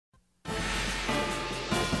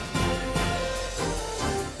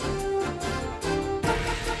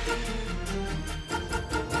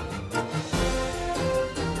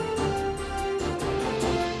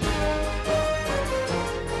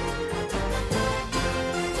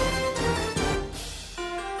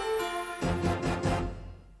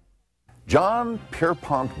John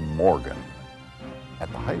Pierpont Morgan. At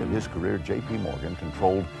the height of his career, J.P. Morgan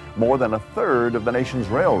controlled more than a third of the nation's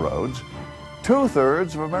railroads,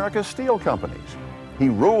 two-thirds of America's steel companies. He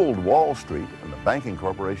ruled Wall Street, and the banking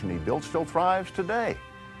corporation he built still thrives today.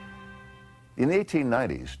 In the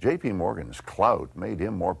 1890s, J.P. Morgan's clout made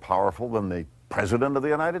him more powerful than the President of the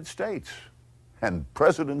United States. And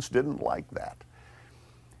presidents didn't like that.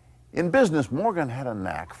 In business, Morgan had a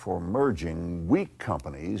knack for merging weak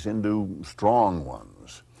companies into strong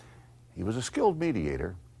ones. He was a skilled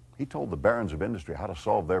mediator. He told the barons of industry how to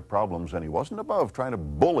solve their problems, and he wasn't above trying to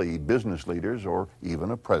bully business leaders or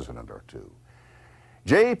even a president or two.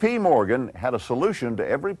 J.P. Morgan had a solution to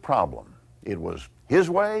every problem. It was his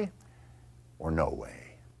way or no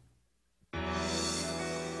way.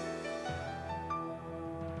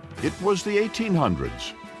 It was the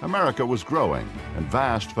 1800s. America was growing, and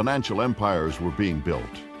vast financial empires were being built.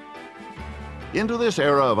 Into this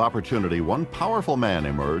era of opportunity, one powerful man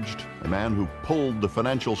emerged, a man who pulled the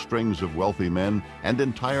financial strings of wealthy men and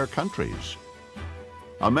entire countries.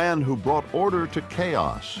 A man who brought order to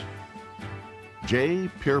chaos. J.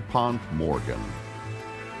 Pierpont Morgan.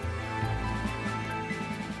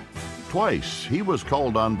 Twice, he was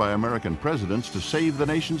called on by American presidents to save the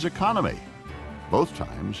nation's economy. Both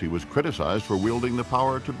times, he was criticized for wielding the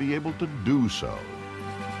power to be able to do so.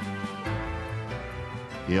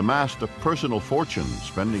 He amassed a personal fortune,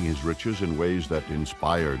 spending his riches in ways that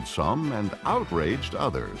inspired some and outraged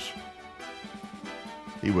others.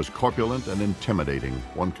 He was corpulent and intimidating.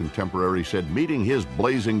 One contemporary said, meeting his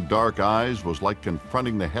blazing dark eyes was like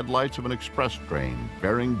confronting the headlights of an express train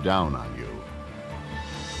bearing down on you.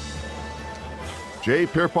 J.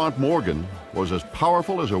 Pierpont Morgan was as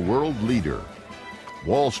powerful as a world leader.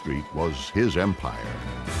 Wall Street was his empire.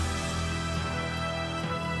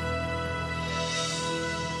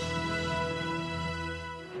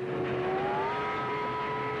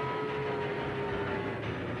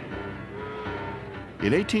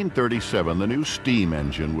 In 1837, the new steam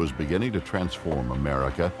engine was beginning to transform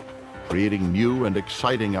America, creating new and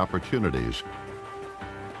exciting opportunities.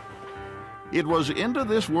 It was into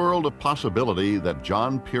this world of possibility that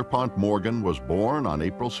John Pierpont Morgan was born on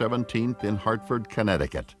April 17th in Hartford,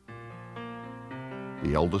 Connecticut.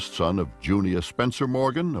 The eldest son of Junius Spencer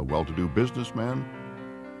Morgan, a well-to-do businessman,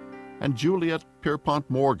 and Juliet Pierpont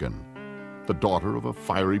Morgan, the daughter of a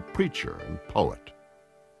fiery preacher and poet.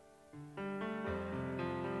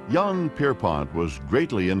 Young Pierpont was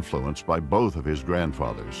greatly influenced by both of his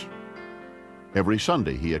grandfathers. Every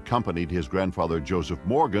Sunday, he accompanied his grandfather Joseph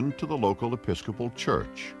Morgan to the local Episcopal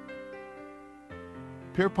church.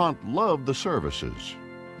 Pierpont loved the services,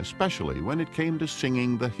 especially when it came to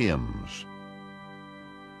singing the hymns.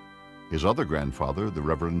 His other grandfather, the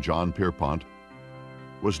Reverend John Pierpont,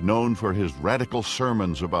 was known for his radical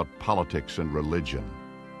sermons about politics and religion.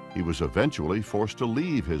 He was eventually forced to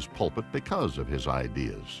leave his pulpit because of his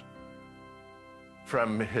ideas.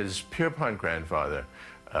 From his Pierpont grandfather,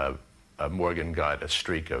 Morgan got a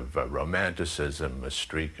streak of romanticism, a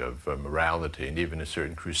streak of morality, and even a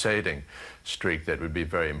certain crusading streak that would be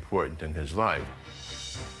very important in his life.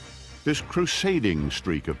 This crusading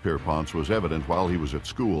streak of Pierpont's was evident while he was at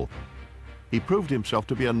school. He proved himself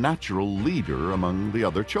to be a natural leader among the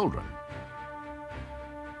other children.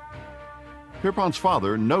 Pierpont's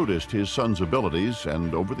father noticed his son's abilities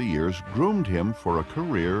and over the years groomed him for a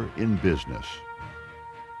career in business.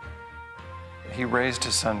 He raised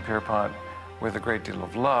his son Pierpont with a great deal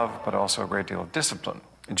of love, but also a great deal of discipline.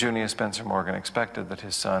 Junius Spencer Morgan expected that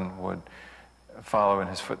his son would follow in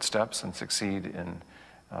his footsteps and succeed in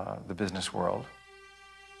the business world.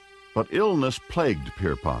 But illness plagued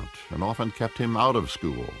Pierpont and often kept him out of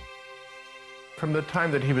school. From the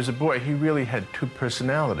time that he was a boy, he really had two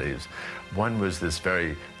personalities. One was this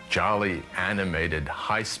very jolly, animated,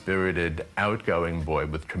 high-spirited, outgoing boy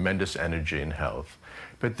with tremendous energy and health.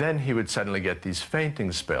 But then he would suddenly get these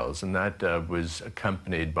fainting spells, and that was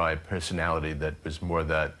accompanied by a personality that was more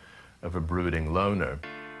that of a brooding loner.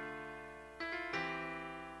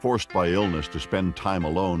 Forced by illness to spend time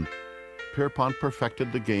alone, Pierpont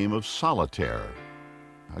perfected the game of solitaire,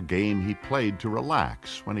 a game he played to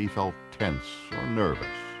relax when he felt tense or nervous.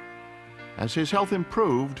 As his health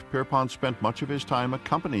improved, Pierpont spent much of his time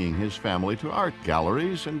accompanying his family to art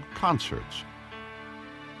galleries and concerts.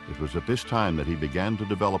 It was at this time that he began to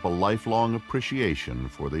develop a lifelong appreciation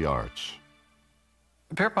for the arts.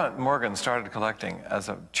 Pierpont Morgan started collecting as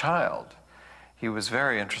a child. He was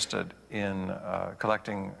very interested in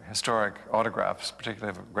collecting historic autographs,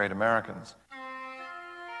 particularly of great Americans.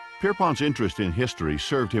 Pierpont's interest in history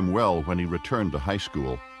served him well when he returned to high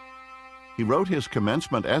school. He wrote his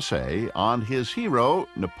commencement essay on his hero,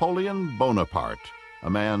 Napoleon Bonaparte, a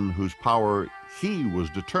man whose power he was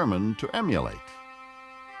determined to emulate.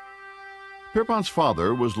 Pierpont's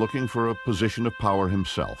father was looking for a position of power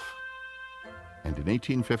himself, and in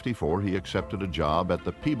 1854 he accepted a job at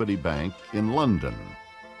the Peabody Bank in London.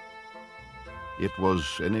 It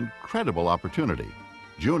was an incredible opportunity.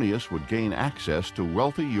 Junius would gain access to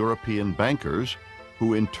wealthy European bankers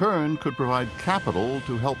who in turn could provide capital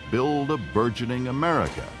to help build a burgeoning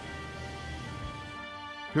America.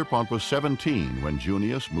 Pierpont was 17 when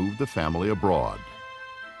Junius moved the family abroad.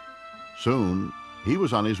 Soon, he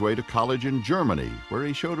was on his way to college in Germany, where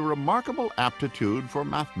he showed a remarkable aptitude for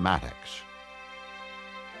mathematics.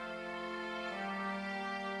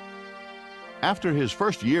 After his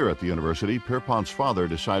first year at the university, Pierpont's father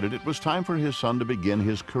decided it was time for his son to begin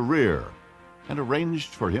his career and arranged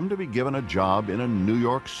for him to be given a job in a New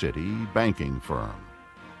York City banking firm.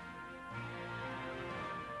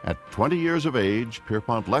 At 20 years of age,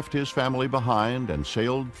 Pierpont left his family behind and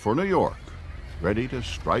sailed for New York, ready to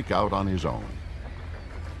strike out on his own.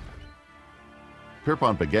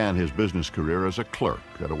 Pierpont began his business career as a clerk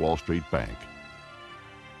at a Wall Street bank.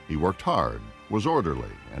 He worked hard, was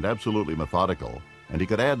orderly, and absolutely methodical, and he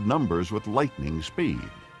could add numbers with lightning speed.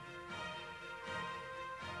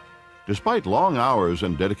 Despite long hours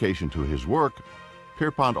and dedication to his work,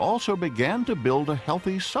 Pierpont also began to build a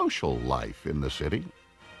healthy social life in the city.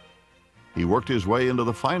 He worked his way into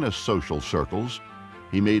the finest social circles.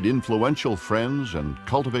 He made influential friends and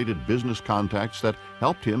cultivated business contacts that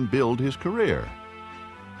helped him build his career.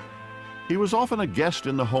 He was often a guest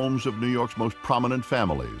in the homes of New York's most prominent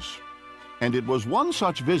families, and it was one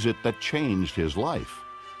such visit that changed his life.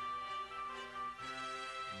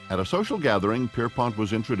 At a social gathering, Pierpont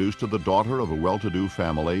was introduced to the daughter of a well-to-do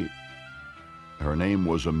family. Her name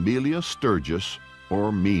was Amelia Sturgis,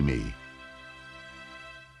 or Mimi.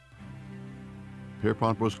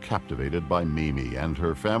 Pierpont was captivated by Mimi, and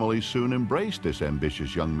her family soon embraced this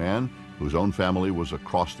ambitious young man whose own family was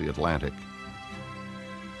across the Atlantic.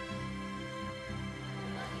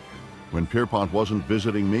 When Pierpont wasn't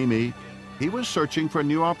visiting Mimi, he was searching for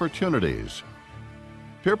new opportunities.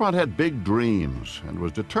 Pierpont had big dreams and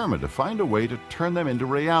was determined to find a way to turn them into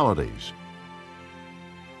realities.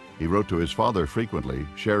 He wrote to his father frequently,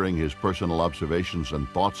 sharing his personal observations and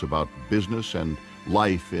thoughts about business and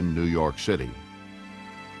life in New York City.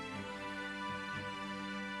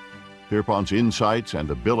 Pierpont's insights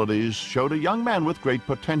and abilities showed a young man with great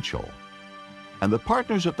potential, and the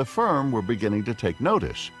partners at the firm were beginning to take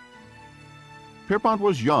notice. Pierpont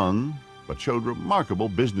was young, but showed remarkable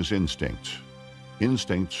business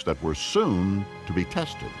instincts that were soon to be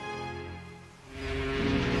tested.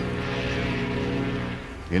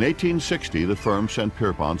 In 1860, the firm sent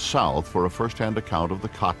Pierpont south for a first-hand account of the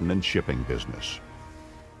cotton and shipping business.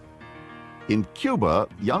 In Cuba,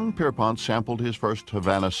 young Pierpont sampled his first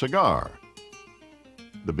Havana cigar,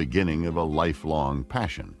 the beginning of a lifelong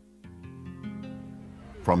passion.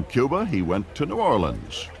 From Cuba, he went to New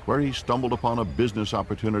Orleans, where he stumbled upon a business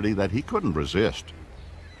opportunity that he couldn't resist.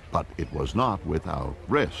 But it was not without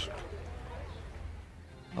risk.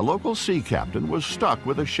 A local sea captain was stuck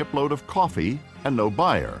with a shipload of coffee and no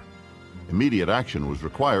buyer. Immediate action was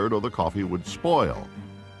required or the coffee would spoil.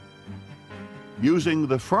 Using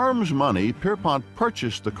the firm's money, Pierpont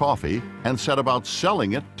purchased the coffee and set about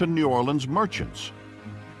selling it to New Orleans merchants.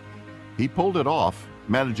 He pulled it off,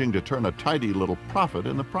 managing to turn a tidy little profit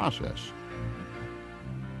in the process.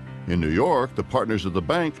 In New York, the partners of the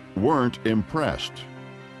bank weren't impressed.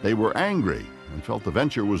 They were angry and felt the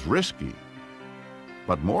venture was risky.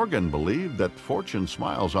 But Morgan believed that fortune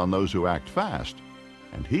smiles on those who act fast,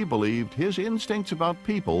 and he believed his instincts about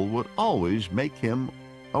people would always make him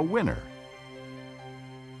a winner.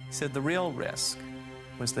 He said the real risk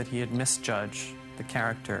was that he had misjudged the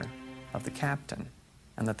character of the captain,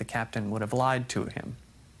 and that the captain would have lied to him.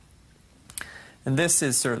 And this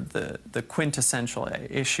is sort of the quintessential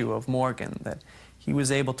issue of Morgan, that he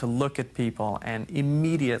was able to look at people and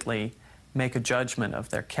immediately make a judgment of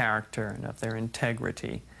their character and of their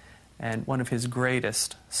integrity, and one of his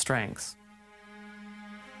greatest strengths.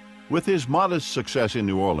 With his modest success in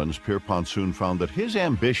New Orleans, Pierpont soon found that his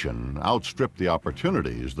ambition outstripped the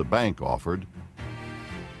opportunities the bank offered.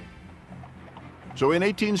 So in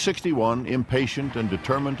 1861, impatient and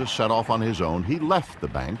determined to set off on his own, he left the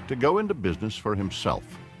bank to go into business for himself.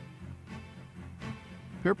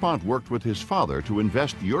 Pierpont worked with his father to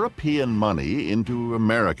invest European money into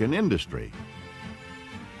American industry.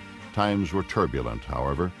 Times were turbulent,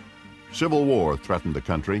 however. Civil war threatened the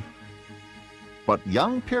country. But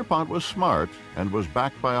young Pierpont was smart and was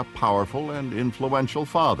backed by a powerful and influential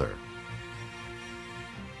father.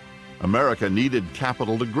 America needed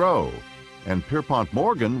capital to grow, and Pierpont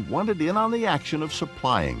Morgan wanted in on the action of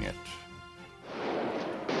supplying it.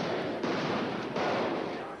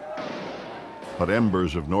 But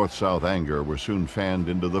embers of North-South anger were soon fanned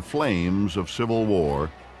into the flames of civil war,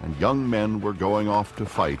 and young men were going off to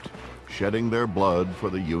fight, shedding their blood for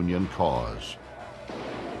the Union cause.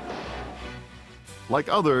 Like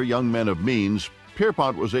other young men of means,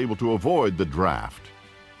 Pierpont was able to avoid the draft.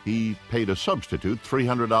 He paid a substitute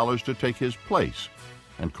 $300 to take his place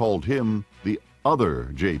and called him the other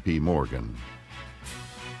J.P. Morgan.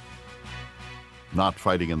 Not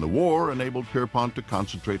fighting in the war enabled Pierpont to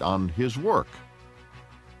concentrate on his work.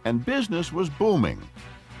 And business was booming.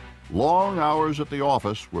 Long hours at the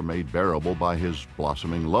office were made bearable by his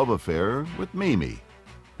blossoming love affair with Mimi.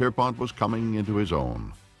 Pierpont was coming into his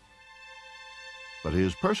own. But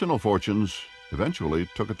his personal fortunes eventually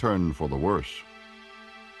took a turn for the worse.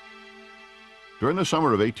 During the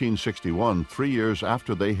summer of 1861, 3 years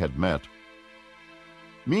after they had met,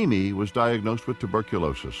 Mimi was diagnosed with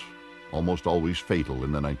tuberculosis, almost always fatal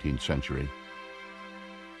in the 19th century.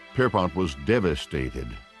 Pierpont was devastated.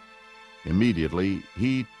 Immediately,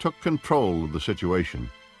 he took control of the situation.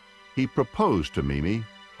 He proposed to Mimi,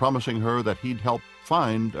 promising her that he'd help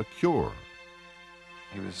find a cure.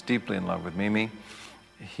 He was deeply in love with Mimi.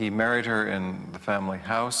 He married her in the family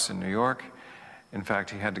house in New York. In fact,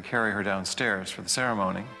 he had to carry her downstairs for the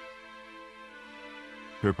ceremony.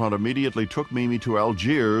 Pierpont immediately took Mimi to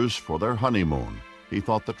Algiers for their honeymoon. He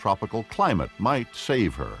thought the tropical climate might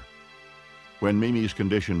save her. When Mimi's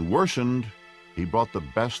condition worsened, he brought the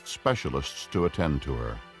best specialists to attend to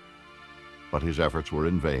her. But his efforts were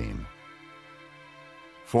in vain.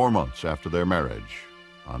 4 months after their marriage,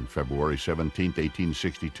 on February 17,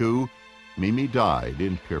 1862, Mimi died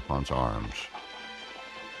in Pierpont's arms.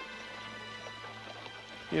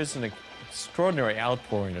 Here's an extraordinary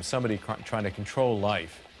outpouring of somebody trying to control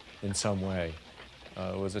life in some way.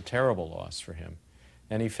 It was a terrible loss for him,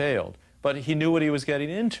 and he failed. But he knew what he was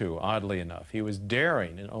getting into, oddly enough. He was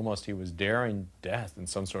daring, and almost he was daring death in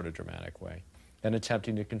some sort of dramatic way, and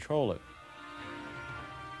attempting to control it.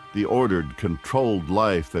 The ordered, controlled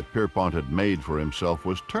life that Pierpont had made for himself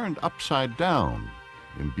was turned upside down,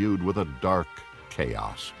 imbued with a dark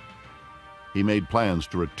chaos. He made plans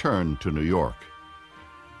to return to New York.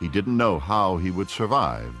 He didn't know how he would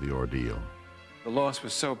survive the ordeal. The loss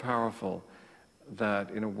was so powerful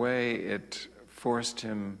that, in a way, it forced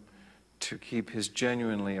him to keep his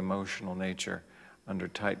genuinely emotional nature under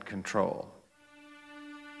tight control.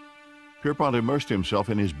 Pierpont immersed himself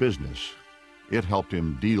in his business. It helped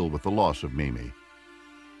him deal with the loss of Mimi.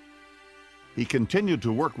 He continued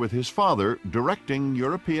to work with his father, directing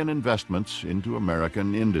European investments into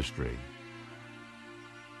American industry.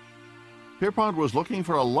 Pierpont was looking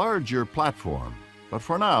for a larger platform, but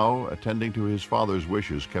for now, attending to his father's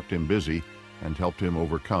wishes kept him busy and helped him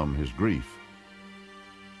overcome his grief.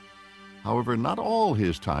 However, not all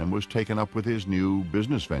his time was taken up with his new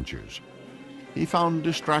business ventures. He found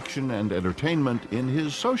distraction and entertainment in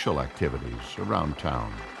his social activities around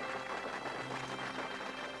town.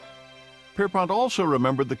 Pierpont also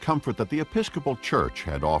remembered the comfort that the Episcopal Church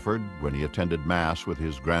had offered when he attended Mass with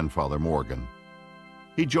his grandfather Morgan.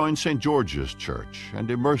 He joined St. George's Church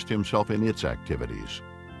and immersed himself in its activities.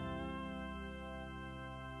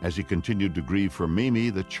 As he continued to grieve for Mimi,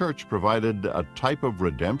 the church provided a type of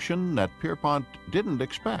redemption that Pierpont didn't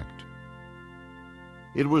expect.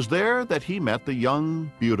 It was there that he met the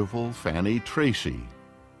young, beautiful Fanny Tracy.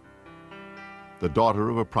 The daughter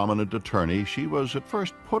of a prominent attorney, she was at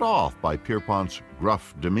first put off by Pierpont's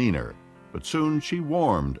gruff demeanor, but soon she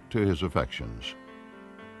warmed to his affections.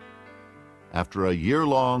 After a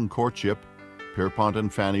year-long courtship, Pierpont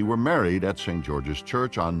and Fanny were married at St. George's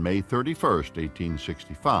Church on May 31st,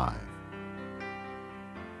 1865.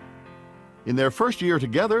 In their first year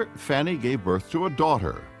together, Fanny gave birth to a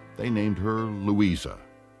daughter. They named her Louisa.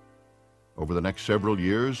 Over the next several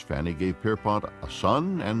years, Fanny gave Pierpont a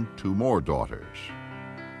son and 2 more daughters.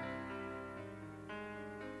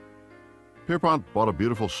 Pierpont bought a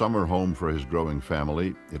beautiful summer home for his growing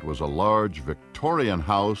family. It was a large Victorian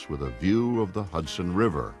house with a view of the Hudson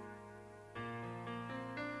River.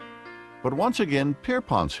 But once again,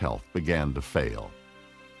 Pierpont's health began to fail.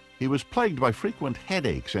 He was plagued by frequent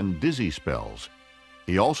headaches and dizzy spells.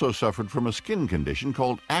 He also suffered from a skin condition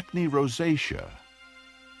called acne rosacea.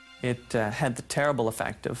 It had the terrible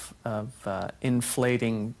effect of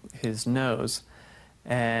inflating his nose,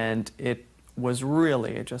 and it was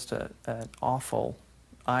really just an awful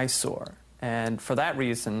eyesore. And for that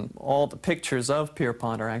reason, all the pictures of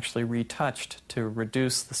Pierpont are actually retouched to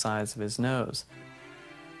reduce the size of his nose.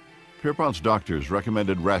 Pierpont's doctors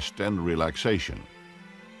recommended rest and relaxation.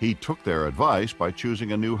 He took their advice by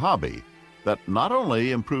choosing a new hobby that not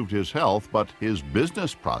only improved his health, but his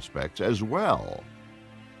business prospects as well.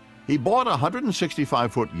 He bought a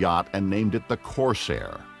 165-foot yacht and named it the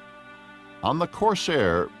Corsair. On the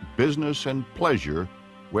Corsair, business and pleasure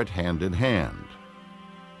went hand in hand.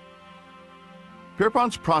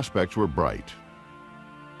 Pierpont's prospects were bright.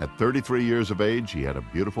 At 33 years of age, he had a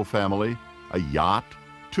beautiful family, a yacht,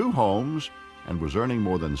 2 homes, and was earning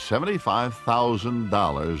more than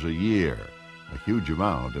 $75,000 a year, a huge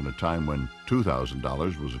amount in a time when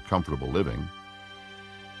 $2,000 was a comfortable living.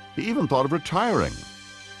 He even thought of retiring,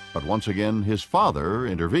 but once again his father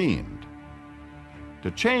intervened.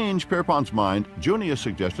 To change Pierpont's mind, Junius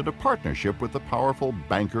suggested a partnership with the powerful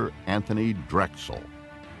banker Anthony Drexel.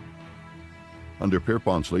 Under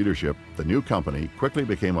Pierpont's leadership, the new company quickly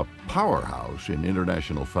became a powerhouse in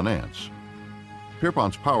international finance.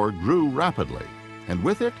 Pierpont's power grew rapidly, and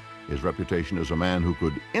with it, his reputation as a man who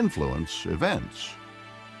could influence events.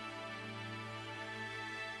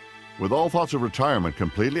 With all thoughts of retirement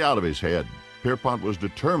completely out of his head, Pierpont was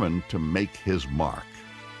determined to make his mark.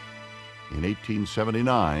 In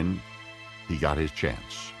 1879, he got his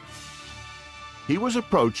chance. He was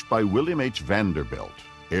approached by William H. Vanderbilt,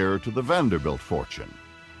 heir to the Vanderbilt fortune.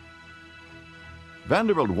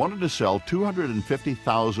 Vanderbilt wanted to sell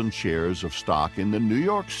 250,000 shares of stock in the New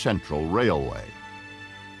York Central Railway.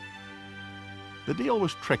 The deal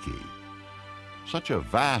was tricky. Such a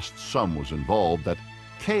vast sum was involved that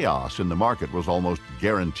chaos in the market was almost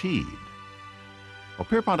guaranteed. Well,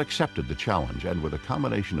 Pierpont accepted the challenge and, with a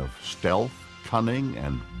combination of stealth, cunning,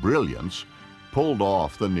 and brilliance, pulled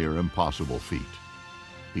off the near impossible feat.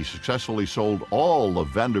 He successfully sold all of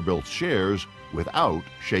Vanderbilt's shares without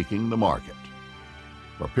shaking the market.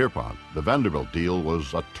 For Pierpont, the Vanderbilt deal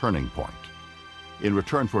was a turning point. In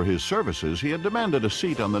return for his services, he had demanded a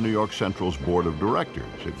seat on the New York Central's board of directors.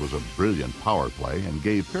 It was a brilliant power play and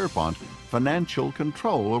gave Pierpont financial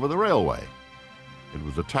control over the railway. It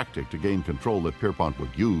was a tactic to gain control that Pierpont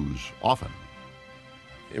would use often.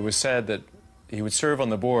 It was said that he would serve on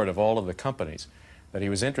the board of all of the companies that he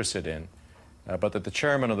was interested in, but that the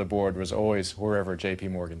chairman of the board was always wherever J.P.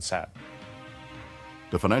 Morgan sat.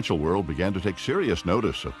 The financial world began to take serious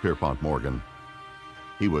notice of Pierpont Morgan.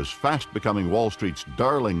 He was fast becoming Wall Street's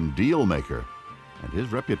darling deal maker, and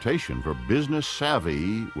his reputation for business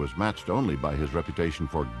savvy was matched only by his reputation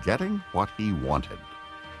for getting what he wanted.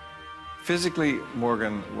 Physically,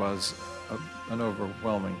 Morgan was an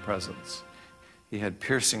overwhelming presence. He had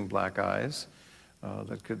piercing black eyes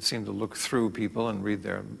that could seem to look through people and read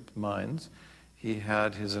their minds. He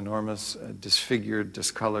had his enormous, disfigured,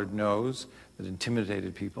 discolored nose that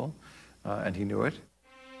intimidated people, and he knew it.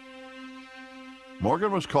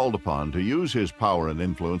 Morgan was called upon to use his power and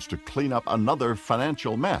influence to clean up another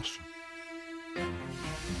financial mess.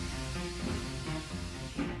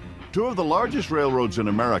 Two of the largest railroads in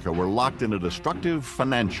America were locked in a destructive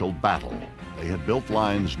financial battle. They had built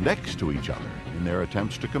lines next to each other in their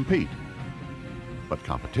attempts to compete. But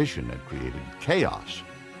competition had created chaos.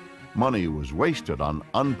 Money was wasted on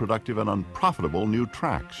unproductive and unprofitable new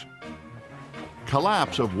tracks.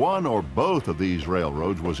 Collapse of one or both of these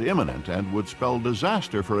railroads was imminent and would spell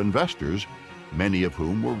disaster for investors, many of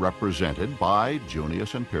whom were represented by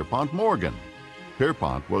Junius and Pierpont Morgan.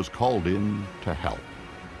 Pierpont was called in to help.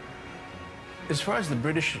 As far as the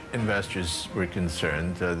British investors were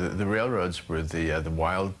concerned, the railroads were the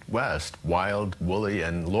Wild West, wild, woolly,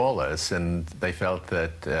 and lawless, and they felt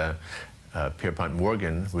that Pierpont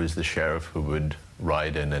Morgan was the sheriff who would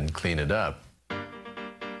ride in and clean it up.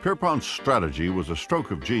 Pierpont's strategy was a stroke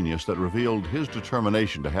of genius that revealed his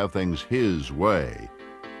determination to have things his way.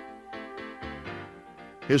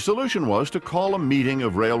 His solution was to call a meeting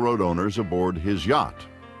of railroad owners aboard his yacht.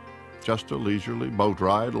 Just a leisurely boat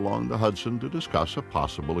ride along the Hudson to discuss a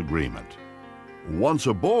possible agreement. Once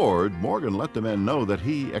aboard, Morgan let the men know that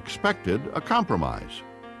he expected a compromise.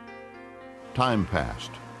 Time passed.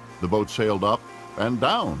 The boat sailed up and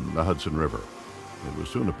down the Hudson River. It was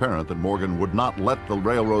soon apparent that Morgan would not let the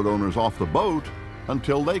railroad owners off the boat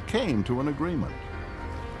until they came to an agreement.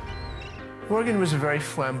 Morgan was a very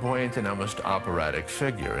flamboyant and almost operatic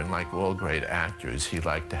figure, and like all great actors, he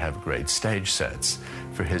liked to have great stage sets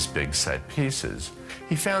for his big set pieces.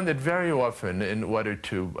 He found that very often, in order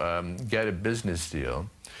to get a business deal,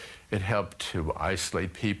 It helped to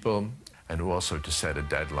isolate people and also to set a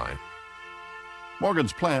deadline.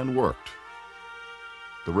 Morgan's plan worked.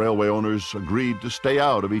 The railway owners agreed to stay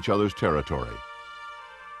out of each other's territory.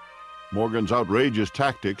 Morgan's outrageous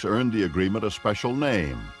tactics earned the agreement a special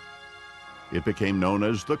name. It became known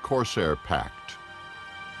as the Corsair Pact.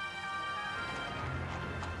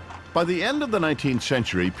 By the end of the 19th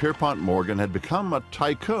century, Pierpont Morgan had become a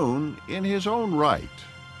tycoon in his own right.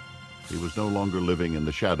 He was no longer living in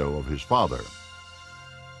the shadow of his father.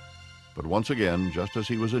 But once again, just as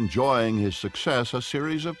he was enjoying his success, a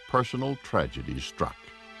series of personal tragedies struck.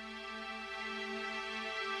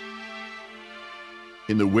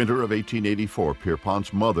 In the winter of 1884,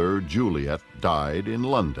 Pierpont's mother, Juliet, died in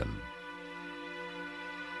London.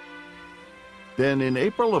 Then in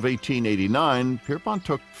April of 1889, Pierpont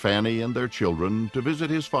took Fanny and their children to visit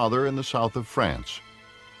his father in the south of France.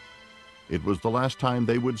 It was the last time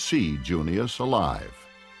they would see Junius alive.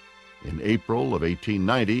 In April of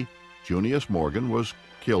 1890, Junius Morgan was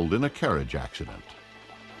killed in a carriage accident.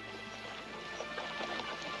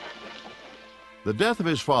 The death of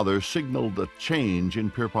his father signaled a change in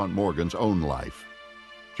Pierpont Morgan's own life.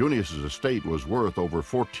 Junius's estate was worth over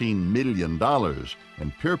 $14 million,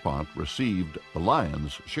 and Pierpont received the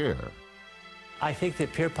lion's share. I think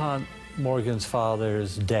that Pierpont Morgan's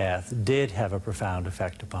father's death did have a profound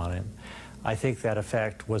effect upon him. I think that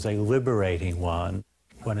effect was a liberating one.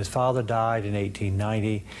 When his father died in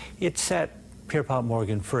 1890, it set Pierpont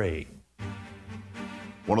Morgan free.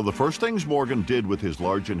 One of the first things Morgan did with his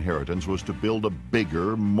large inheritance was to build a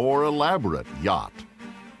bigger, more elaborate yacht.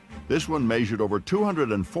 This one measured over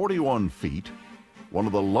 241 feet, one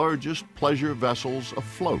of the largest pleasure vessels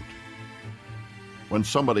afloat. When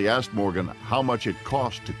somebody asked Morgan how much it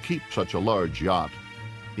cost to keep such a large yacht,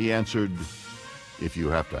 he answered, "If you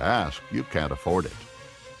have to ask, you can't afford it."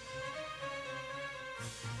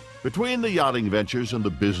 Between the yachting ventures and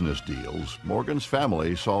the business deals, Morgan's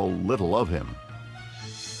family saw little of him.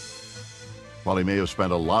 While he may have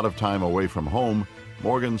spent a lot of time away from home,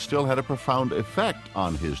 Morgan still had a profound effect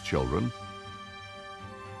on his children.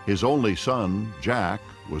 His only son, Jack,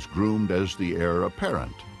 was groomed as the heir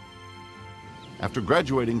apparent. After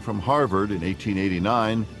graduating from Harvard in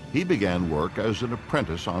 1889, he began work as an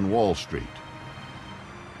apprentice on Wall Street.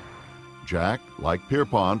 Jack, like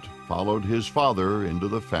Pierpont, followed his father into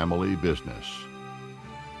the family business.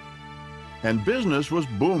 And business was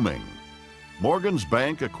booming. Morgan's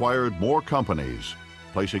bank acquired more companies,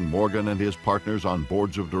 placing Morgan and his partners on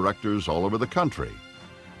boards of directors all over the country.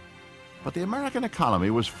 But the American economy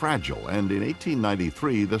was fragile, and in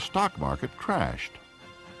 1893, the stock market crashed.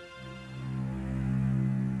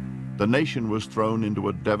 The nation was thrown into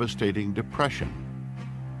a devastating depression.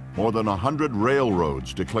 More than 100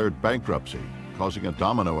 railroads declared bankruptcy, causing a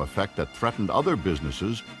domino effect that threatened other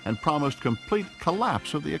businesses and promised complete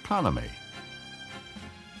collapse of the economy.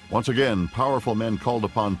 Once again, powerful men called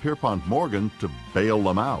upon Pierpont Morgan to bail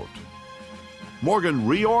them out. Morgan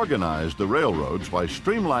reorganized the railroads by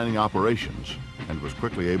streamlining operations and was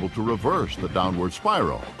quickly able to reverse the downward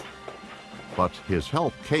spiral. But his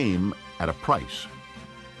help came at a price.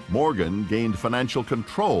 Morgan gained financial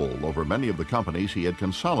control over many of the companies he had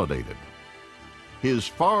consolidated. His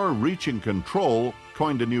far-reaching control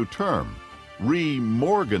coined a new term,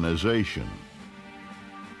 remorganization.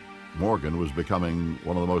 Morgan was becoming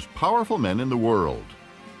one of the most powerful men in the world,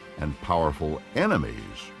 and powerful enemies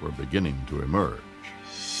were beginning to emerge.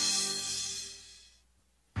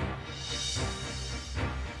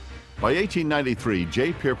 By 1893,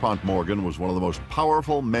 J. Pierpont Morgan was one of the most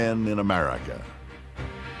powerful men in America.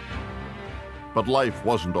 But life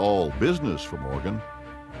wasn't all business for Morgan.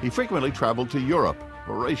 He frequently traveled to Europe,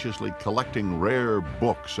 voraciously collecting rare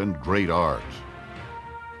books and great art.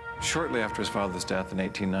 Shortly after his father's death in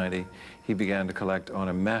 1890, he began to collect on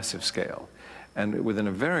a massive scale. And within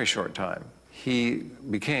a very short time, he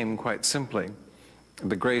became, quite simply,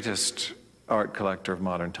 the greatest art collector of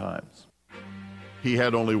modern times. He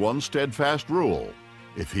had only one steadfast rule.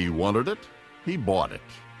 If he wanted it, he bought it.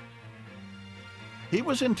 He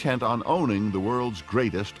was intent on owning the world's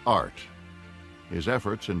greatest art. His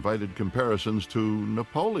efforts invited comparisons to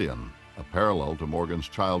Napoleon, a parallel to Morgan's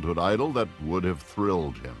childhood idol that would have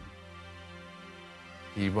thrilled him.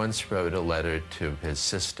 He once wrote a letter to his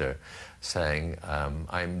sister saying,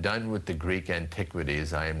 I'm done with the Greek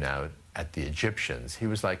antiquities, I am now at the Egyptians. He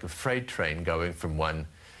was like a freight train going from one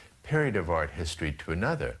period of art history to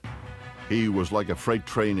another. He was like a freight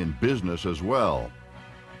train in business as well.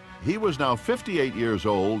 He was now 58 years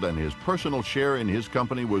old, and his personal share in his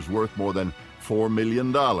company was worth more than $4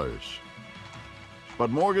 million.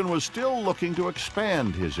 But Morgan was still looking to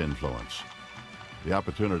expand his influence. the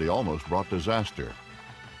opportunity almost brought disaster.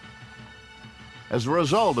 As a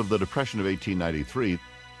result of the Depression of 1893,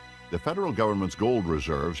 the federal government's gold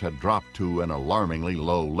reserves had dropped to an alarmingly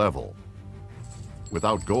low level.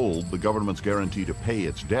 Without gold, the government's guarantee to pay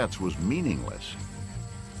its debts was meaningless.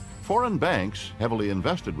 Foreign banks, heavily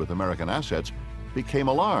invested with American assets, became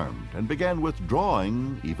alarmed and began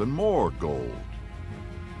withdrawing even more gold.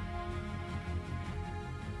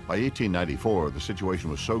 By 1894, the situation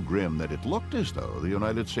was so grim that it looked as though the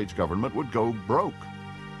United States government would go broke.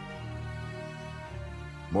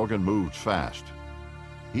 Morgan moved fast.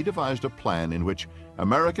 He devised a plan in which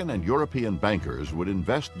American and European bankers would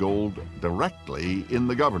invest gold directly in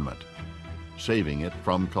the government, saving it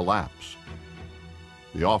from collapse.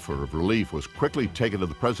 The offer of relief was quickly taken to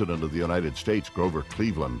the President of the United States, Grover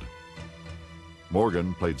Cleveland.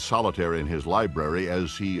 Morgan played solitaire in his library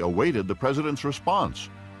as he awaited the President's response.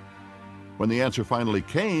 When the answer finally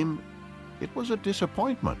came, it was a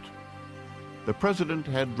disappointment. The President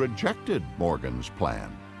had rejected Morgan's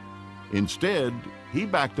plan. Instead, he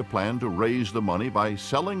backed a plan to raise the money by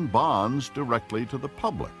selling bonds directly to the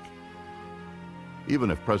public.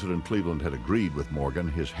 Even if President Cleveland had agreed with Morgan,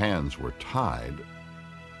 his hands were tied.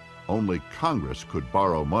 Only Congress could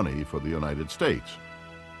borrow money for the United States,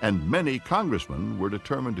 and many congressmen were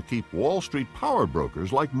determined to keep Wall Street power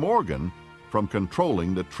brokers like Morgan from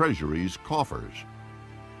controlling the Treasury's coffers.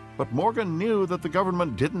 But Morgan knew that the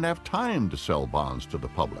government didn't have time to sell bonds to the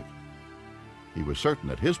public. He was certain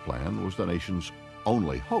that his plan was the nation's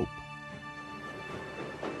only hope.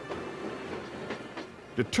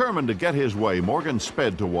 Determined to get his way, Morgan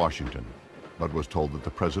sped to Washington, but was told that the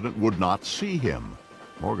President would not see him.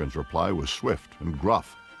 Morgan's reply was swift and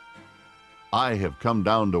gruff. "I have come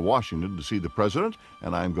down to Washington to see the President,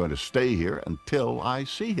 and I'm going to stay here until I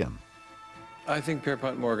see him." I think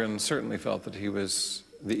Pierpont Morgan certainly felt that he was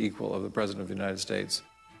the equal of the President of the United States.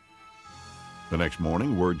 The next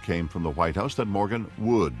morning, word came from the White House that Morgan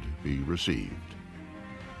would be received.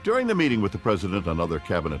 During the meeting with the President and other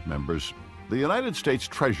cabinet members, the United States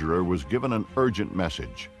Treasurer was given an urgent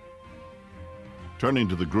message. Turning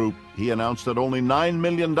to the group, he announced that only $9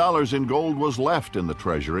 million in gold was left in the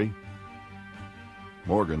Treasury.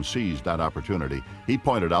 Morgan seized that opportunity. He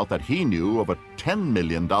pointed out that he knew of a $10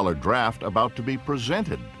 million draft about to be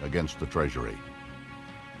presented against the Treasury.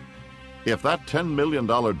 "If that $10 million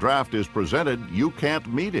draft is presented, you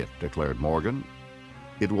can't meet it," declared Morgan.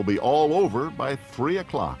 "It will be all over by 3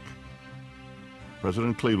 o'clock.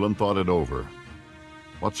 President Cleveland thought it over.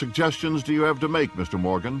 "What suggestions do you have to make, Mr.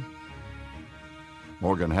 Morgan?"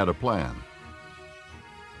 Morgan had a plan.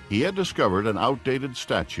 He had discovered an outdated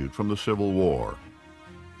statute from the Civil War.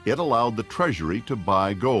 It allowed the Treasury to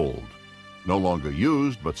buy gold. No longer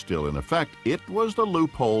used, but still in effect, it was the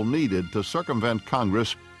loophole needed to circumvent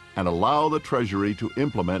Congress and allow the Treasury to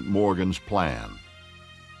implement Morgan's plan.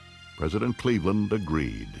 President Cleveland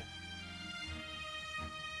agreed.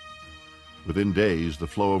 Within days, the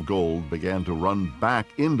flow of gold began to run back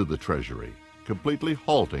into the Treasury, completely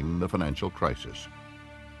halting the financial crisis.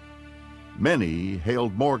 Many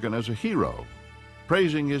hailed Morgan as a hero,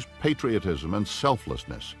 praising his patriotism and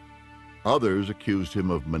selflessness. Others accused him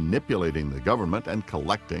of manipulating the government and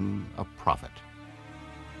collecting a profit.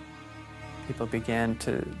 People began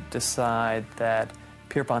to decide that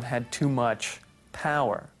Pierpont had too much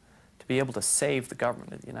power to be able to save the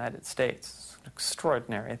government of the United States. It's an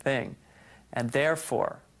extraordinary thing. And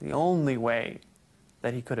therefore, the only way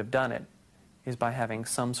that he could have done it is by having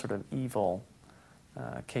some sort of evil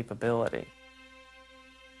capability.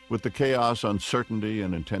 With the chaos, uncertainty,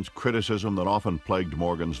 and intense criticism that often plagued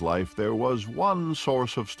Morgan's life, there was one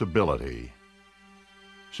source of stability: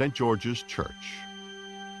 St. George's Church.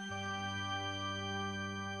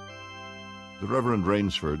 The Reverend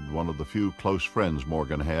Rainsford, one of the few close friends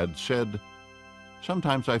Morgan had, said,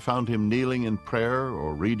 "Sometimes I found him kneeling in prayer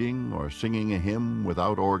or reading or singing a hymn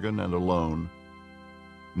without organ and alone.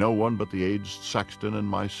 No one but the aged sexton and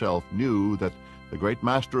myself knew that the great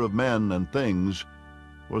master of men and things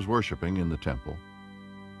was worshiping in the temple."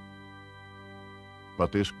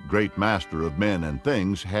 But this great master of men and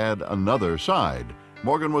things had another side.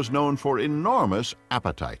 Morgan was known for enormous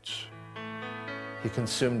appetites. He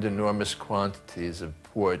consumed enormous quantities of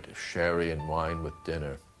port, sherry, and wine with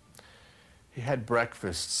dinner. He had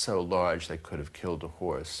breakfasts so large they could have killed a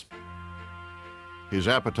horse. His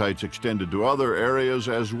appetites extended to other areas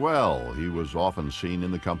as well. He was often seen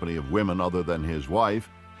in the company of women other than his wife,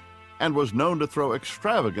 and was known to throw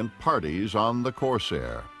extravagant parties on the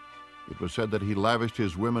Corsair. It was said that he lavished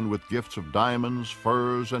his women with gifts of diamonds,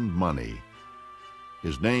 furs, and money.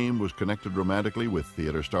 His name was connected romantically with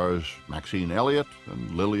theater stars Maxine Elliott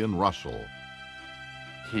and Lillian Russell.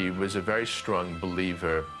 he was a very strong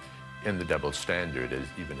believer in the double standard,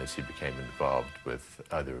 even as he became involved with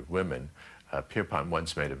other women. Pierpont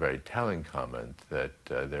once made a very telling comment that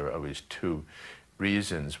there are always two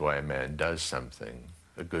reasons why a man does something,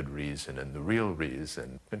 a good reason and the real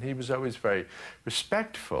reason. And he was always very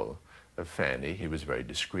respectful of Fanny. He was very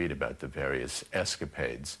discreet about the various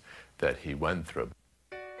escapades that he went through.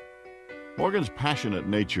 Morgan's passionate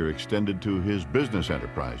nature extended to his business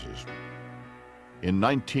enterprises. In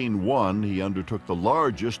 1901, he undertook the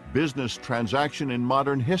largest business transaction in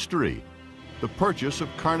modern history, the purchase of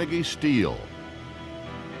Carnegie Steel.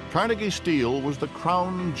 Carnegie Steel was the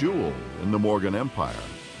crown jewel in the Morgan empire.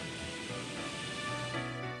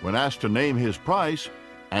 When asked to name his price,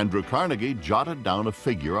 Andrew Carnegie jotted down a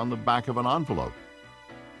figure on the back of an envelope.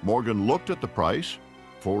 Morgan looked at the price,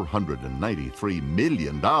 $493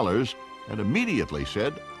 million, and immediately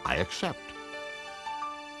said, "I accept."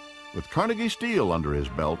 With Carnegie Steel under his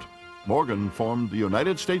belt, Morgan formed the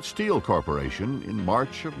United States Steel Corporation in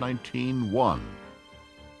March of 1901.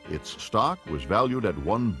 Its stock was valued at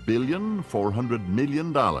 $1,400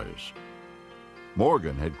 million.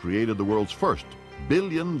 Morgan had created the world's first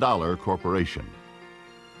billion-dollar corporation.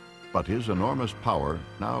 But his enormous power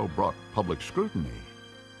now brought public scrutiny.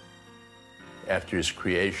 After his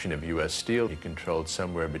creation of U.S. Steel, he controlled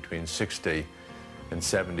somewhere between 60% and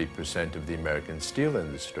 70% of the American steel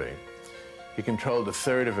industry. He controlled a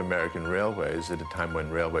third of American railways at a time when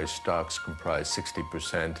railway stocks comprised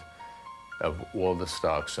 60% of all the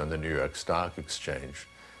stocks on the New York Stock Exchange.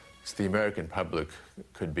 So the American public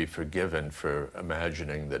could be forgiven for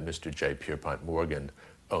imagining that Mr. J. Pierpont Morgan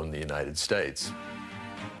owned the United States.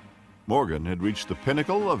 Morgan had reached the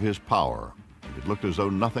pinnacle of his power, and it looked as though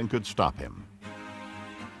nothing could stop him.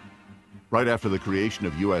 Right after the creation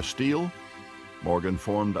of U.S. Steel, Morgan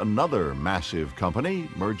formed another massive company,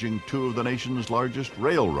 merging two of the nation's largest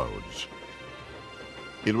railroads.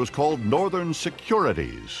 It was called Northern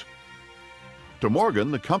Securities. To Morgan,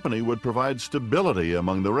 the company would provide stability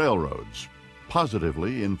among the railroads,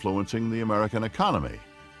 positively influencing the American economy.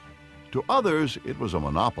 To others, it was a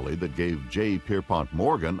monopoly that gave J. Pierpont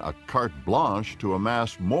Morgan a carte blanche to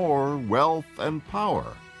amass more wealth and power.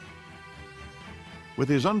 With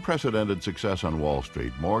his unprecedented success on Wall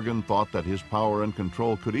Street, Morgan thought that his power and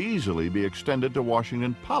control could easily be extended to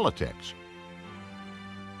Washington politics.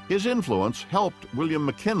 His influence helped William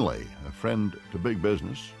McKinley, a friend to big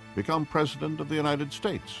business, become President of the United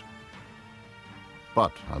States.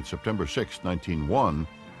 But on September 6, 1901,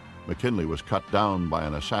 McKinley was cut down by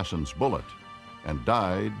an assassin's bullet and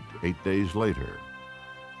died 8 days later.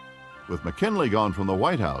 With McKinley gone from the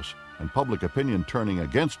White House and public opinion turning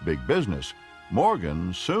against big business,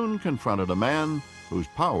 Morgan soon confronted a man whose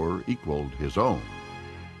power equaled his own.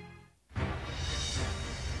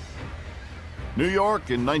 New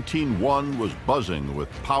York in 1901 was buzzing with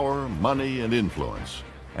power, money, and influence.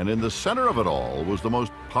 And in the center of it all was the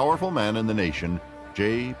most powerful man in the nation,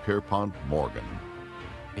 J. Pierpont Morgan.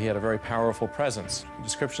 He had a very powerful presence.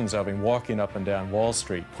 Descriptions of him walking up and down Wall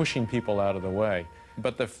Street, pushing people out of the way.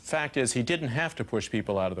 But the fact is, he didn't have to push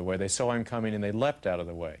people out of the way. They saw him coming and they leapt out of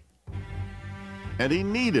the way. And he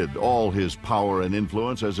needed all his power and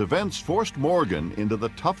influence as events forced Morgan into the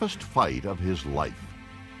toughest fight of his life.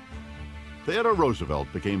 Theodore Roosevelt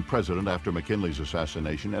became president after McKinley's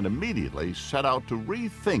assassination and immediately set out to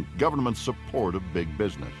rethink government support of big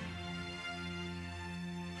business.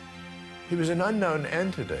 He was an unknown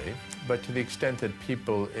entity, but to the extent that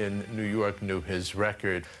people in New York knew his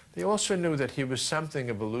record, they also knew that he was something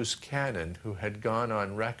of a loose cannon who had gone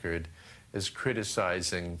on record as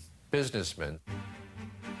criticizing businessmen.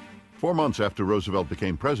 4 months after Roosevelt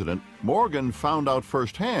became president, Morgan found out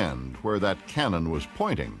firsthand where that cannon was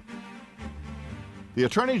pointing. The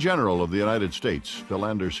Attorney General of the United States,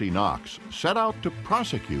 Philander C. Knox, set out to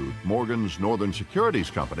prosecute Morgan's Northern Securities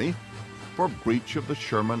Company for breach of the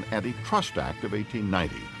Sherman Antitrust Act of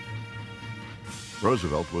 1890.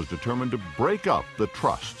 Roosevelt was determined to break up the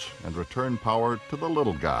trusts and return power to the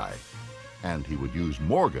little guy, and he would use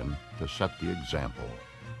Morgan to set the example.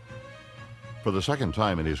 For the second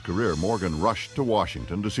time in his career, Morgan rushed to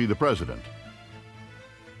Washington to see the president.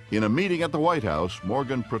 In a meeting at the White House,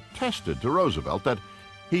 Morgan protested to Roosevelt that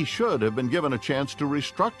he should have been given a chance to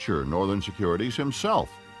restructure Northern Securities himself.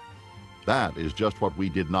 "That is just what we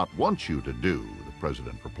did not want you to do," the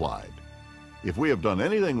president replied. "If we have done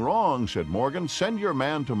anything wrong," said Morgan, "send your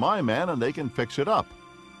man to my man and they can fix it up."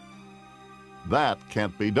 "That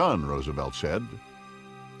can't be done," Roosevelt said.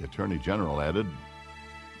 The Attorney General added,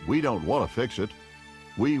 "We don't want to fix it.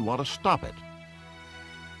 We want to stop it."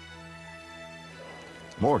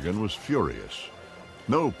 Morgan was furious.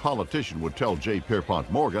 No politician would tell J.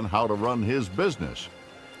 Pierpont Morgan how to run his business.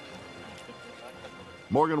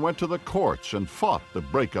 Morgan went to the courts and fought the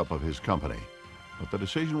breakup of his company, but the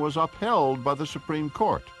decision was upheld by the Supreme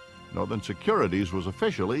Court. Northern Securities was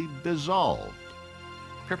officially dissolved.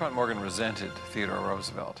 Pierpont Morgan resented Theodore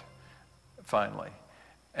Roosevelt, finally.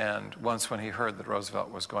 And once when he heard that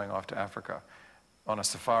Roosevelt was going off to Africa on a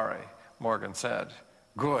safari, Morgan said,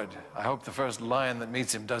 "Good, I hope the first lion that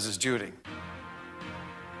meets him does his duty."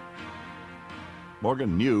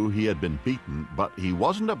 Morgan knew he had been beaten, but he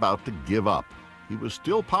wasn't about to give up. He was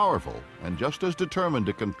still powerful and just as determined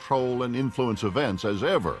to control and influence events as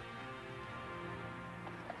ever.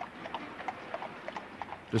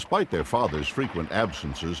 Despite their father's frequent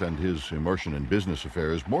absences and his immersion in business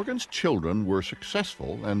affairs, Morgan's children were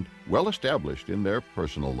successful and well established in their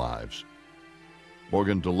personal lives.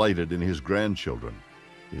 Morgan delighted in his grandchildren.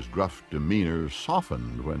 His gruff demeanor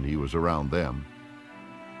softened when he was around them.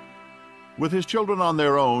 With his children on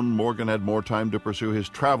their own, Morgan had more time to pursue his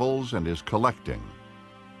travels and his collecting.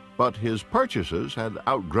 But his purchases had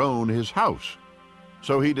outgrown his house,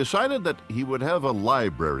 so he decided that he would have a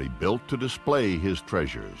library built to display his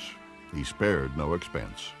treasures. He spared no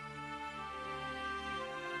expense.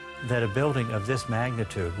 That a building of this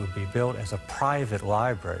magnitude would be built as a private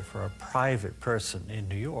library for a private person in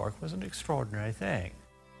New York was an extraordinary thing.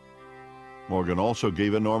 Morgan also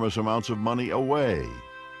gave enormous amounts of money away.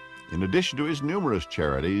 In addition to his numerous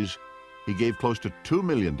charities, he gave close to $2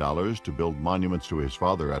 million to build monuments to his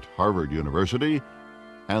father at Harvard University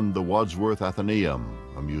and the Wadsworth Athenaeum,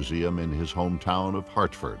 a museum in his hometown of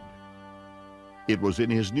Hartford. It was in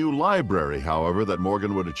his new library, however, that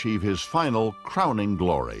Morgan would achieve his final crowning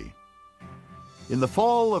glory. In the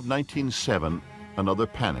fall of 1907, another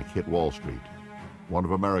panic hit Wall Street. One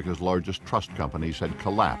of America's largest trust companies had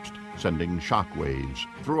collapsed, sending shockwaves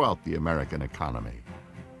throughout the American economy.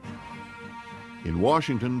 In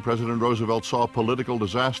Washington, President Roosevelt saw political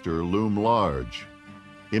disaster loom large.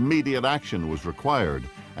 Immediate action was required,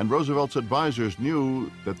 and Roosevelt's advisors knew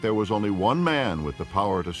that there was only one man with the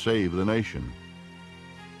power to save the nation.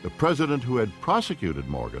 The president who had prosecuted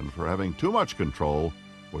Morgan for having too much control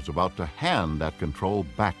was about to hand that control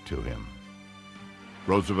back to him.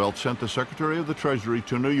 Roosevelt sent the Secretary of the Treasury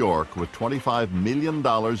to New York with $25 million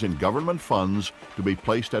in government funds to be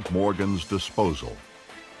placed at Morgan's disposal.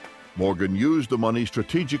 Morgan used the money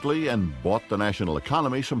strategically and bought the national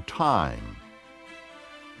economy some time.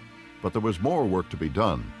 But there was more work to be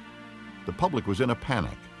done. The public was in a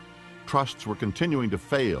panic. Trusts were continuing to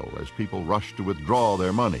fail as people rushed to withdraw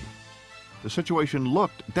their money. The situation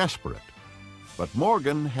looked desperate, but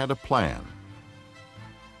Morgan had a plan.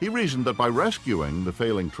 He reasoned that by rescuing the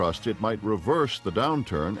failing trusts, it might reverse the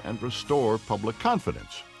downturn and restore public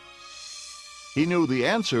confidence. He knew the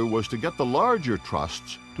answer was to get the larger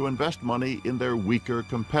trusts to invest money in their weaker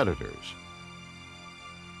competitors.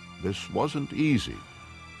 This wasn't easy,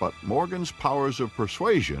 but Morgan's powers of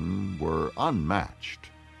persuasion were unmatched.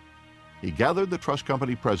 He gathered the trust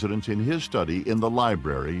company presidents in his study in the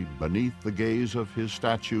library beneath the gaze of his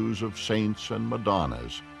statues of saints and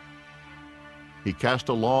Madonnas. He cast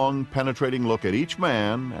a long, penetrating look at each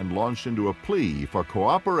man and launched into a plea for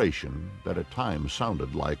cooperation that at times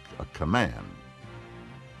sounded like a command.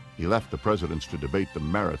 He left the presidents to debate the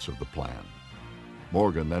merits of the plan.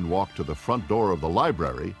 Morgan then walked to the front door of the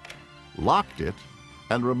library, locked it,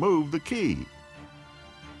 and removed the key.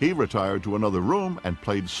 He retired to another room and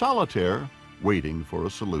played solitaire, waiting for a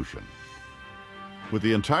solution. With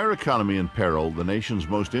the entire economy in peril, the nation's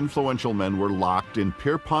most influential men were locked in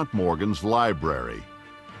Pierpont Morgan's library.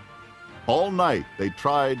 All night, they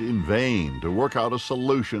tried in vain to work out a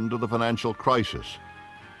solution to the financial crisis.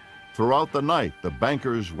 Throughout the night, the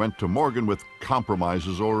bankers went to Morgan with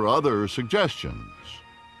compromises or other suggestions.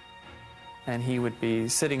 And he would be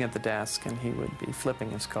sitting at the desk and he would be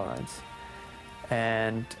flipping his cards.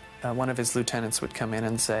 And one of his lieutenants would come in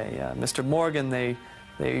and say, "Mr. Morgan, the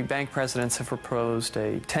bank presidents have proposed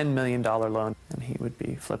a $10 million loan." And he would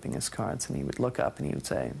be flipping his cards and he would look up and he would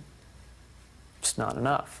say, "It's not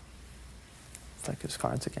enough." Flick his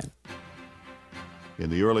cards again. In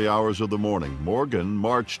the early hours of the morning, Morgan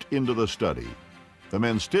marched into the study. The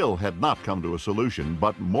men still had not come to a solution,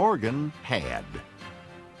 but Morgan had.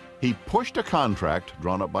 He pushed a contract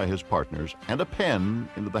drawn up by his partners and a pen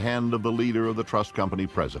into the hand of the leader of the trust company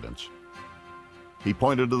presidents. He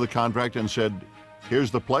pointed to the contract and said,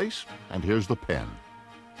 "Here's the place and here's the pen."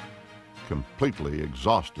 Completely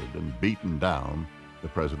exhausted and beaten down, the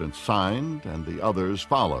president signed and the others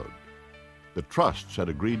followed. The trusts had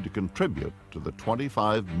agreed to contribute to the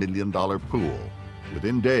 $25 million pool.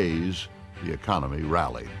 Within days, the economy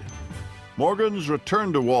rallied. Morgan's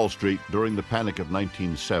return to Wall Street during the Panic of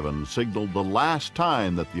 1907 signaled the last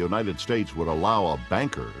time that the United States would allow a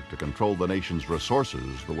banker to control the nation's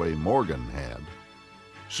resources the way Morgan had.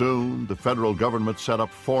 Soon, the federal government set up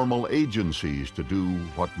formal agencies to do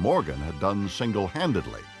what Morgan had done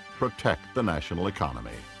single-handedly, protect the national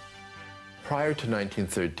economy. Prior to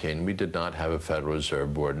 1913, we did not have a Federal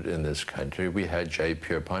Reserve Board in this country. We had J.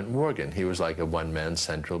 Pierpont Morgan. He was like a one-man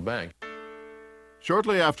central bank.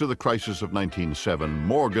 Shortly after the crisis of 1907,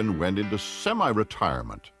 Morgan went into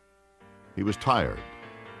semi-retirement. He was tired.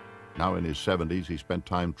 Now in his 70s, he spent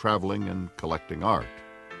time traveling and collecting art.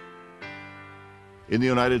 In the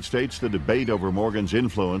United States, the debate over Morgan's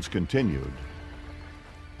influence continued.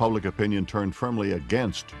 Public opinion turned firmly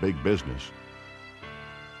against big business.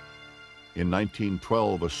 In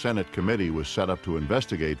 1912, a Senate committee was set up to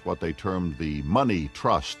investigate what they termed the money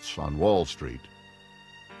trusts on Wall Street.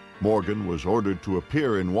 Morgan was ordered to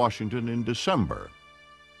appear in Washington in December.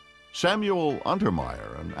 Samuel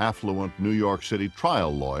Untermeyer, an affluent New York City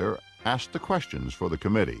trial lawyer, asked the questions for the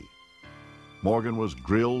committee. Morgan was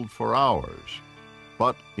grilled for hours,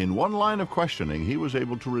 but in one line of questioning, he was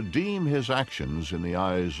able to redeem his actions in the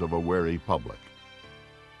eyes of a wary public.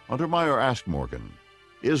 Untermeyer asked Morgan,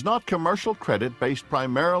 "Is not commercial credit based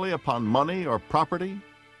primarily upon money or property?"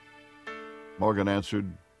 Morgan answered,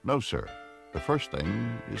 "No, sir. The first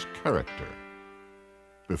thing is character."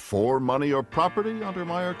 "Before money or property?"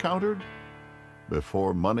 Untermeyer countered.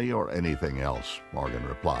 "Before money or anything else," Morgan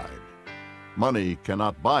replied. "Money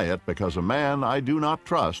cannot buy it because a man I do not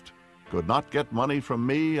trust could not get money from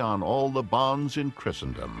me on all the bonds in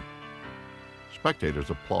Christendom." Spectators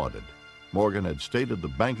applauded. Morgan had stated the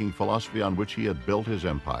banking philosophy on which he had built his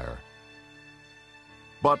empire.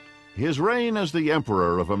 But his reign as the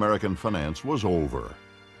emperor of American finance was over.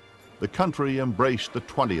 The country embraced the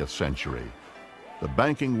 20th century. The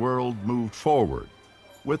banking world moved forward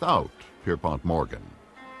without Pierpont Morgan.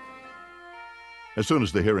 As soon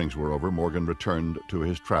as the hearings were over, Morgan returned to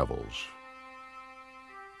his travels.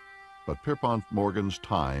 But Pierpont Morgan's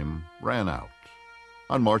time ran out.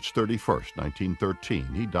 On March 31st, 1913,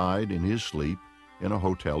 he died in his sleep in a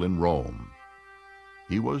hotel in Rome.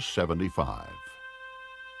 He was 75.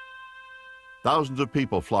 Thousands of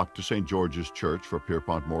people flocked to St. George's Church for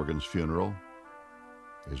Pierpont Morgan's funeral.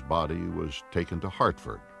 His body was taken to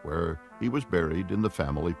Hartford, where he was buried in the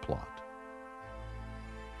family plot.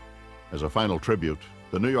 As a final tribute,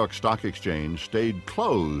 the New York Stock Exchange stayed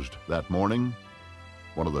closed that morning,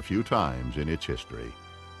 one of the few times in its history.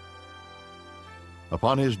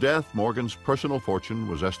 Upon his death, Morgan's personal fortune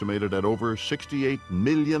was estimated at over $68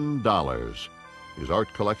 million. His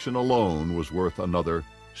art collection alone was worth another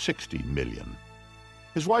 $60 million.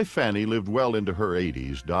 His wife Fanny lived well into her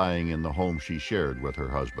 80s, dying in the home she shared with her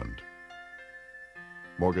husband.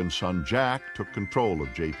 Morgan's son Jack took control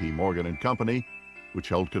of J.P. Morgan and Company, which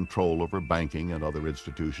held control over banking and other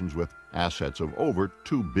institutions with assets of over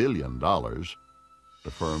 $2 billion.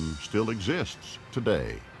 The firm still exists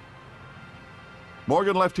today.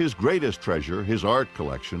 Morgan left his greatest treasure, his art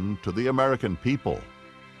collection, to the American people.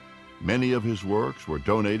 Many of his works were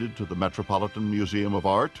donated to the Metropolitan Museum of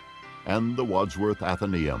Art and the Wadsworth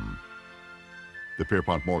Athenaeum. The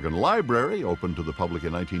Pierpont Morgan Library, opened to the public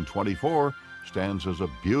in 1924, stands as a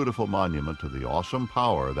beautiful monument to the awesome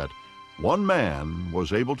power that one man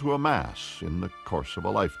was able to amass in the course of a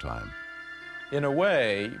lifetime. In a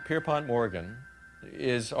way, Pierpont Morgan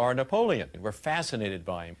is our Napoleon. We're fascinated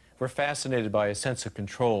by him. We're fascinated by his sense of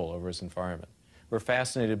control over his environment. We're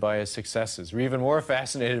fascinated by his successes. We're even more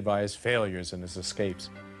fascinated by his failures and his escapes.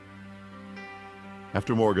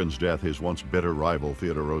 After Morgan's death, his once bitter rival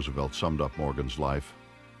Theodore Roosevelt summed up Morgan's life.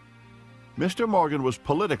 "Mr. Morgan was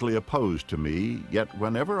politically opposed to me, yet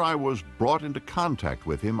whenever I was brought into contact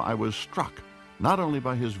with him, I was struck not only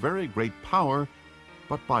by his very great power,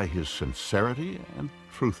 but by his sincerity and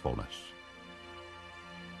truthfulness."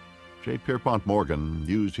 J. Pierpont Morgan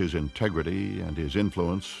used his integrity and his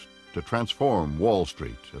influence to transform Wall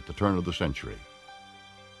Street at the turn of the century.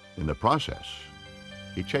 In the process,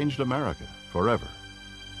 he changed America forever.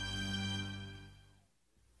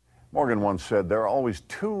 Morgan once said, "There are always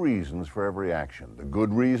two reasons for every action, the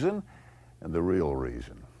good reason and the real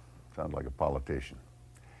reason." Sounds like a politician.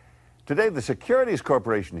 Today, the Securities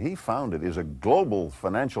Corporation he founded is a global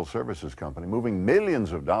financial services company moving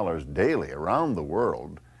millions of dollars daily around the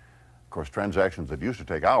world. Of course, transactions that used to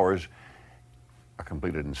take hours are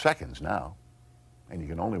completed in seconds now. And you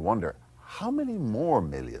can only wonder how many more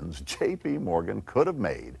millions J.P. Morgan could have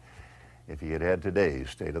made if he had had today's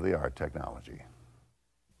state-of-the-art technology.